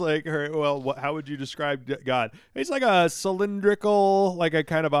was just like, how would you describe God? It's like a cylindrical, like a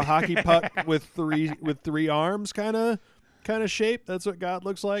kind of a hockey puck with three arms kind of shape. That's what God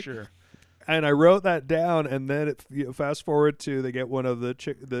looks like. Sure. And I wrote that down, and then fast forward to they get one of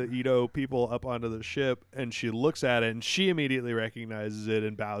the Edo people up onto the ship, and she looks at it, and she immediately recognizes it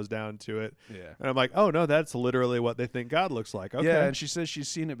and bows down to it. Yeah. And I'm like, oh, no, that's literally what they think God looks like. Okay. Yeah, and she says she's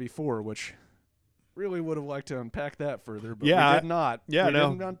seen it before, which really would have liked to unpack that further, but we did not. Yeah, we no.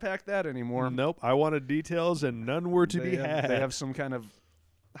 didn't unpack that anymore. Nope. I wanted details, and none were to be had. They have some kind of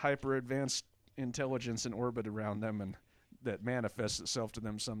hyper-advanced intelligence in orbit around them, and that manifests itself to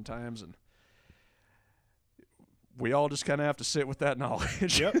them sometimes, and we all just kind of have to sit with that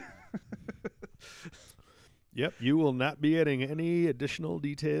knowledge. Yep. Yep. You will not be getting any additional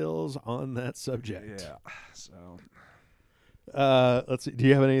details on that subject. Yeah. So, let's see. Do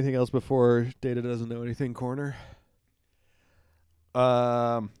you have anything else before Data doesn't know anything corner?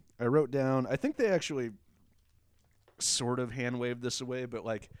 I wrote down, I think they actually sort of hand-waved this away, but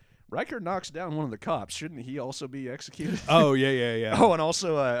like, Riker knocks down one of the cops. Shouldn't he also be executed? Oh, yeah. Oh, and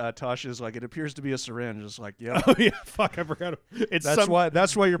also Tasha's like, it appears to be a syringe. It's like, yeah. Oh, yeah. Fuck, I forgot.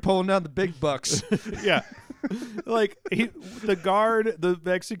 That's why you're pulling down the big bucks. Yeah. Like, the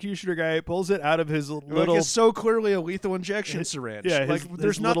executioner guy pulls it out of his little... Like, it's so clearly a lethal injection syringe. Yeah, like,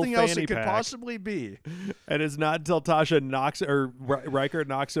 there's his little nothing else fanny it could pack. possibly be. And it's not until Riker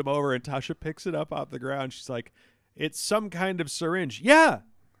knocks him over and Tasha picks it up off the ground. She's like, it's some kind of syringe. Yeah.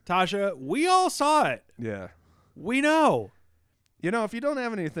 Tasha, we all saw it. Yeah. We know. If you don't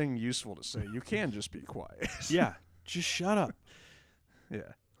have anything useful to say, you can just be quiet. Yeah. Just shut up.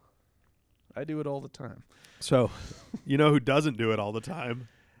 Yeah. I do it all the time. So, you know who doesn't do it all the time?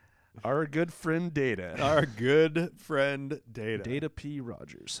 Our good friend Data. Our good friend Data. Data P.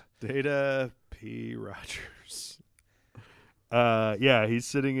 Rogers. Data P. Rogers. Yeah, he's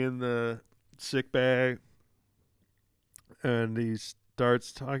sitting in the sick bay, and he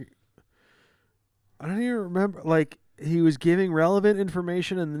starts talking. I don't even remember. Like, he was giving relevant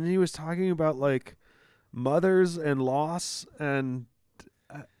information, and then he was talking about like mothers and loss, and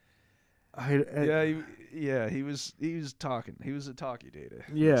He was talking. He was a talkie data.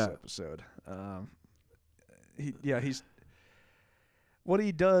 Yeah. This episode. He's what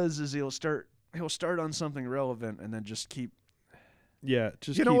he does is he'll start on something relevant and then just keep. Yeah,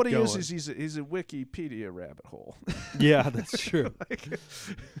 just You know keep what he going. is he's a Wikipedia rabbit hole. Yeah, that's true.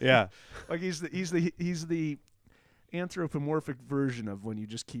 Yeah, Like he's the anthropomorphic version of when you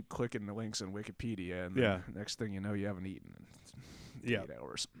just keep clicking the links on Wikipedia and then next thing you know you haven't eaten in 8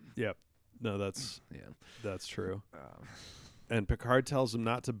 hours. Yep. No, that's Yeah. true. And Picard tells him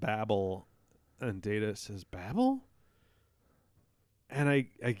not to babble, and Data says, "Babble?" And I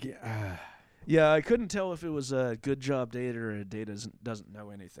Yeah, I couldn't tell if it was a good job Data or Data doesn't know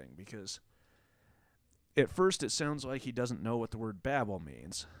anything, because at first it sounds like he doesn't know what the word babble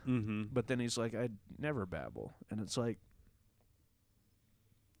means. Mm-hmm. But then he's like, I'd never babble. And it's like,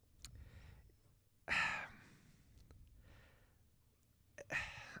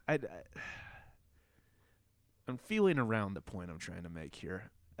 I'm feeling around the point I'm trying to make here.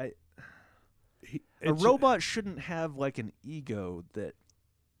 A robot shouldn't have like an ego that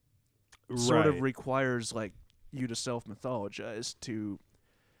sort of requires like you to self-mythologize to,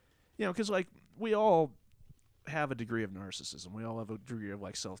 because like we all have a degree of narcissism. We all have a degree of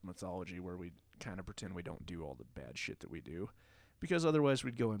like self-mythology where we kind of pretend we don't do all the bad shit that we do, because otherwise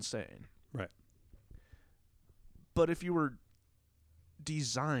we'd go insane. Right. But if you were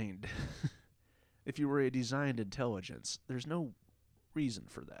designed, if you were a designed intelligence, there's no reason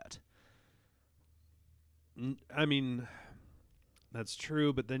for that. I mean, that's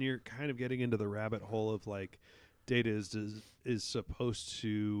true, but then you're kind of getting into the rabbit hole of like Data is supposed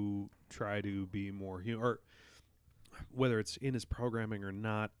to try to be more human, or whether it's in his programming or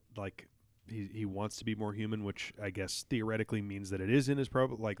not, like he wants to be more human, which I guess theoretically means that it is in his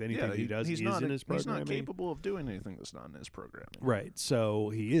like anything he does is in his programming. He's not capable of doing anything that's not in his programming. Right. So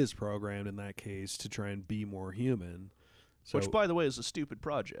he is programmed in that case to try and be more human. So, which, by the way, is a stupid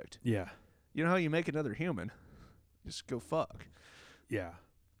project. Yeah. You know how you make another human? Just go fuck. Yeah.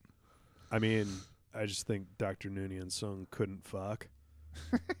 I mean, I just think Dr. Noonien Sung couldn't fuck.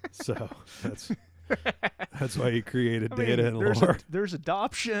 So that's why he created Data and Lore. There's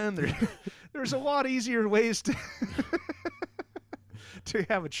adoption. There's a lot easier ways to to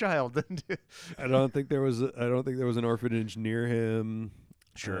have a child than to. I don't think there was an orphanage near him.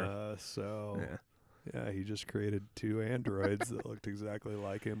 Sure. Yeah, he just created 2 androids that looked exactly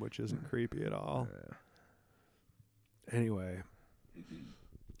like him, which isn't creepy at all. Anyway.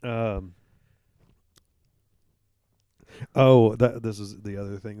 This is the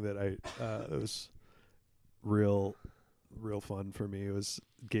other thing that it was real fun for me. It was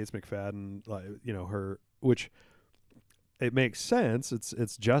Gates McFadden, her, which it makes sense.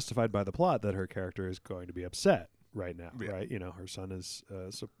 It's justified by the plot that her character is going to be upset right now, right? Her son is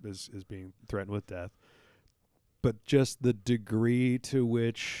being threatened with death, but just the degree to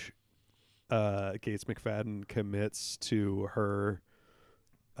which Gates McFadden commits to her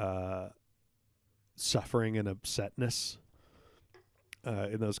suffering and upsetness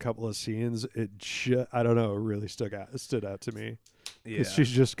in those couple of scenes, I don't know, it really stood out to me. Because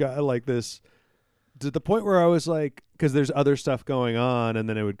she's just got like this, to the point where I was like, because there's other stuff going on, and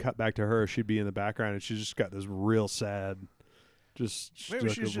then it would cut back to her, she'd be in the background, and she's just got this real sad, maybe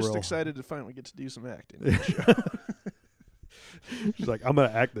she's just excited to finally get to do some acting. She's like, I'm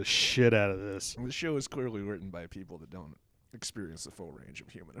gonna act the shit out of this. The show is clearly written by people that don't experience the full range of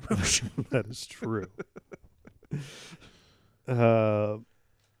human emotion. That is true. What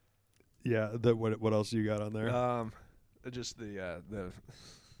else you got on there? Just the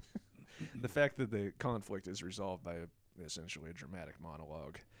the fact that the conflict is resolved by essentially a dramatic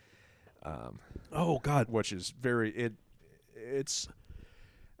monologue. Oh God, which is it's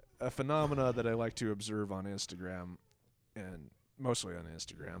a phenomena that I like to observe on Instagram, and mostly on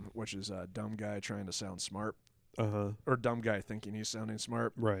Instagram, which is a dumb guy trying to sound smart. Or dumb guy thinking he's sounding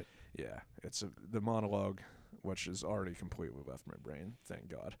smart. Right. Yeah, it's the monologue, which has already completely left my brain. Thank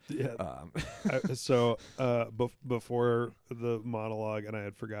God. Yeah. Before the monologue, and I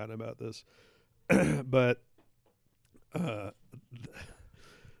had forgotten about this, but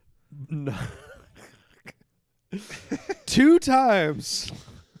two times,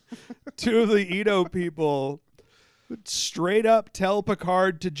 2 of the Edo people would straight up tell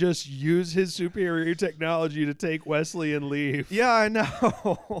Picard to just use his superior technology to take Wesley and leave. Yeah, I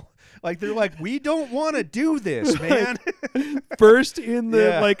know. Like, they're like, we don't want to do this, man. First in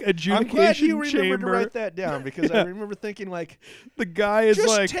the adjudication I'm glad you remembered chamber. to write that down, because I remember thinking, like, the guy is just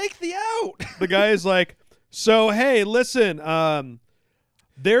like, take the out. The guy is like, so hey, listen,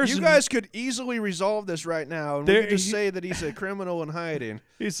 There's you guys could easily resolve this right now, and we There- could just say that he's a criminal in hiding.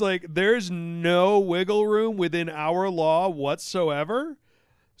 He's like, there's no wiggle room within our law whatsoever.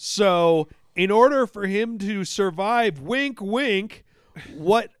 So, in order for him to survive, wink, wink,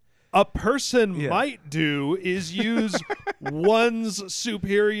 what a person Yeah. might do is use one's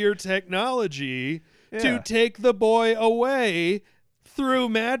superior technology Yeah. to take the boy away through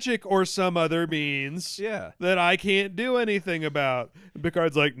magic or some other means Yeah. that I can't do anything about. And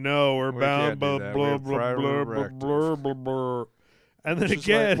Picard's like, no, we're We bound, can't do blah, that. blah, We're blah, blah, blah, priorative. blah, blah, blah. And then Just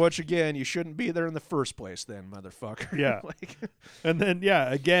again, like, which again, you shouldn't be there in the first place, then, motherfucker. Yeah. Like, and then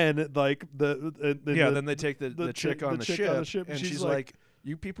again, like then they take the chick on the ship, and she's like,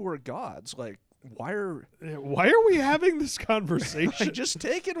 "You people are gods. Like, why are we having this conversation? like, just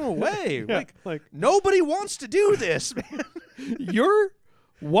take it away? Yeah, like nobody wants to do this, man."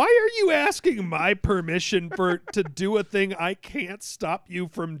 Why are you asking my permission to do a thing I can't stop you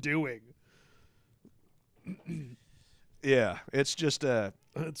from doing? Yeah, it's just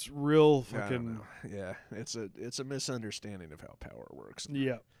It's real I don't fucking know. Yeah, it's a misunderstanding of how power works.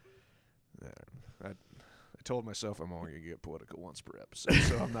 yeah. I told myself I'm only gonna get political once per episode,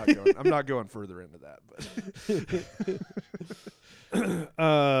 so I'm not going further into that.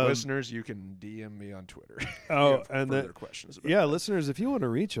 But listeners, you can DM me on Twitter. Oh, if you have and further questions. About Yeah, that. listeners, if you want to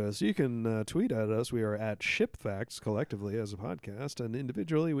reach us, you can tweet at us. We are at ShipFacts collectively as a podcast, and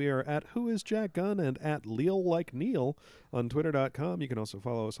individually we are at WhoIsJackGunn and at LealLikeNeil on Twitter.com. You can also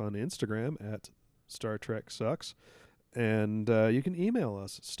follow us on Instagram at Star Trek Sucks, and you can email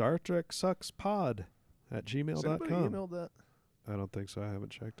us StarTrekSucksPod@gmail.com. Has anybody emailed that? I don't think so. I haven't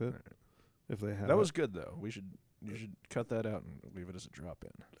checked it. All right. If they have, That was good though. You should cut that out and leave it as a drop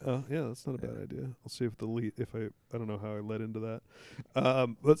in. Oh yeah, that's not a bad Yeah. idea. I'll see if I don't know how I led into that.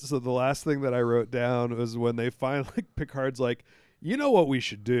 But so the last thing that I wrote down was when they finally Picard's like, you know what we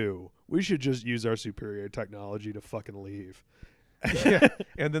should do? We should just use our superior technology to fucking leave. Yeah.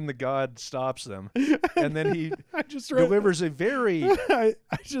 And then the god stops them, and then he I just wrote, delivers a very I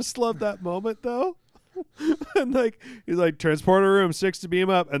just love that moment though. And like he's like, transporter room 6 to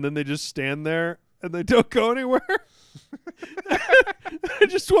beam up, and then they just stand there and they don't go anywhere. I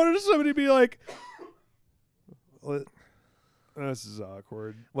just wanted somebody to be like, this is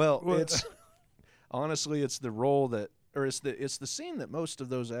awkward. well. It's honestly, it's the role that, or it's the scene that most of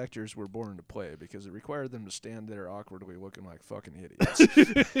those actors were born to play, because it required them to stand there awkwardly looking like fucking idiots,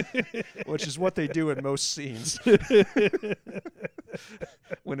 which is what they do in most scenes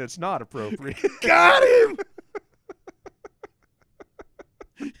when it's not appropriate. Got him.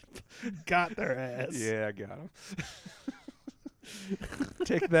 Got their ass. Yeah, I got him.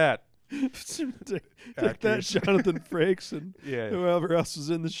 Take that. Take that, Actors. Jonathan Frakes and Yeah. whoever else was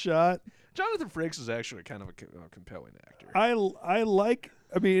in the shot. Jonathan Frakes is actually kind of a compelling actor. I like.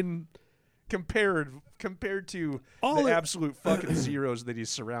 I mean, compared to All the it- absolute fucking zeros that he's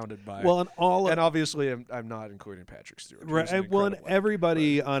surrounded by. well, and all and obviously I'm not including Patrick Stewart. who's right. an Well, and incredible actor,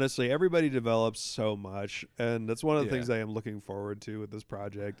 everybody, honestly, everybody develops so much, and that's one of the Yeah. things I am looking forward to with this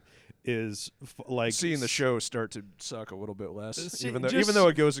project. Is like seeing the show start to suck a little bit less, See, even just- though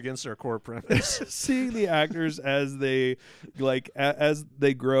it goes against our core premise. seeing the actors as they as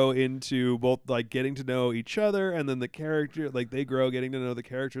they grow into both like getting to know each other, and then the character, like they grow getting to know the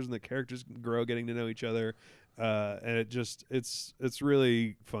characters, and the characters grow getting to know each other, and it's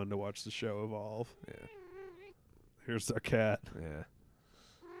really fun to watch the show evolve. Yeah. Here's our cat. Yeah,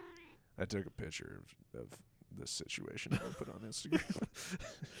 I took a picture of this situation and put on Instagram.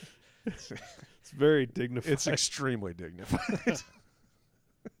 It's very dignified. It's extremely dignified.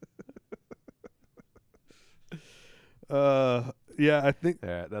 Yeah, I think.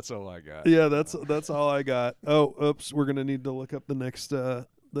 Yeah, that's all I got. Yeah, that's all I got. Oh, oops, we're gonna need to look up the next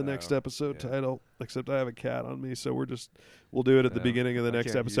episode yeah. title. Except I have a cat on me, so we'll do it at the beginning of the I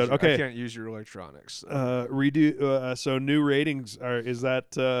next can't use episode. your- Okay, I can't use your electronics. So. redo. So new ratings is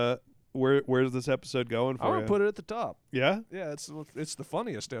that where's this episode going I for want you? to put it at the top. Yeah, Yeah, it's the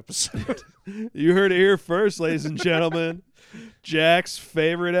funniest episode. you heard it here first, ladies and gentlemen. Jack's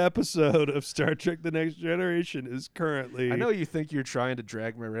favorite episode of Star Trek: The Next Generation is currently. I know you think you're trying to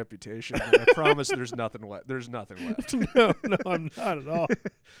drag my reputation, but I promise there's nothing left. There's nothing left. No, I'm not at all.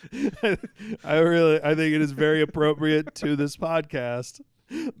 I think it is very appropriate to this podcast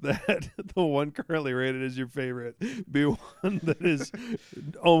that the one currently rated as your favorite be one that is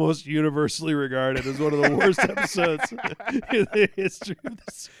almost universally regarded as one of the worst episodes in the history of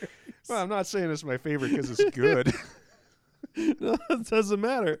the series. Well, I'm not saying it's my favorite because it's good. No, it doesn't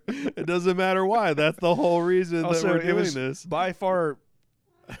matter. It doesn't matter why. That's the whole reason that Also, we're it doing was this. by far.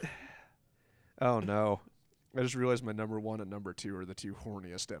 Oh no, I just realized my number 1 and number 2 are the 2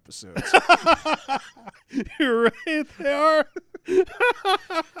 horniest episodes. You're right, they are.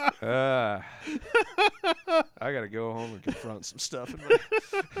 I gotta go home and confront some stuff in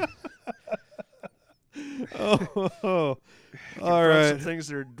my All confront some right. things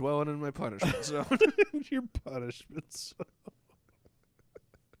that are dwelling in my punishment zone. Your punishments.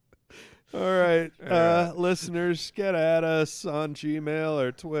 All right, listeners, get at us on Gmail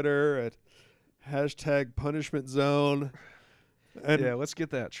or Twitter at #punishment_zone. And Yeah, let's get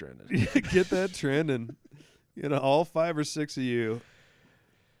that trending. get that trending. All 5 or 6 of you.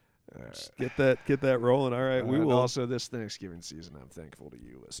 Just get that rolling. All right, we And will. also, this Thanksgiving season, I'm thankful to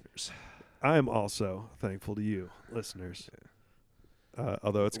you, listeners. I am also thankful to you, listeners.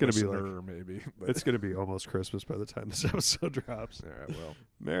 Although it's going to be Listener, maybe. But it's going to be almost Christmas by the time this episode drops. all right, well,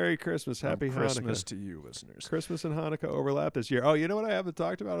 Merry Christmas, Happy Christmas Hanukkah. to you, listeners. Christmas and Hanukkah overlap this year. Oh, you know what I haven't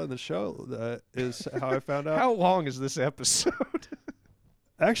talked about on the show is how I found out. How long is this episode?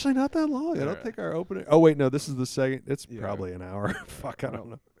 Actually, not that long. I don't Alright. think our opening. Oh wait, no, this is the second. It's Yeah. probably an hour. Fuck, I don't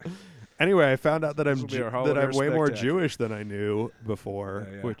know. Anyway, I found out that This will be our holiday way more spectacular. Jewish than I knew before,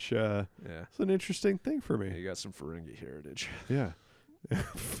 Yeah. which Yeah, is an interesting thing for me. you got some Ferengi heritage. Yeah.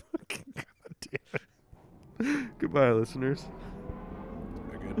 Fucking goddamn it. Goodbye, listeners.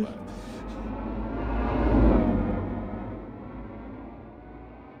 Goodbye.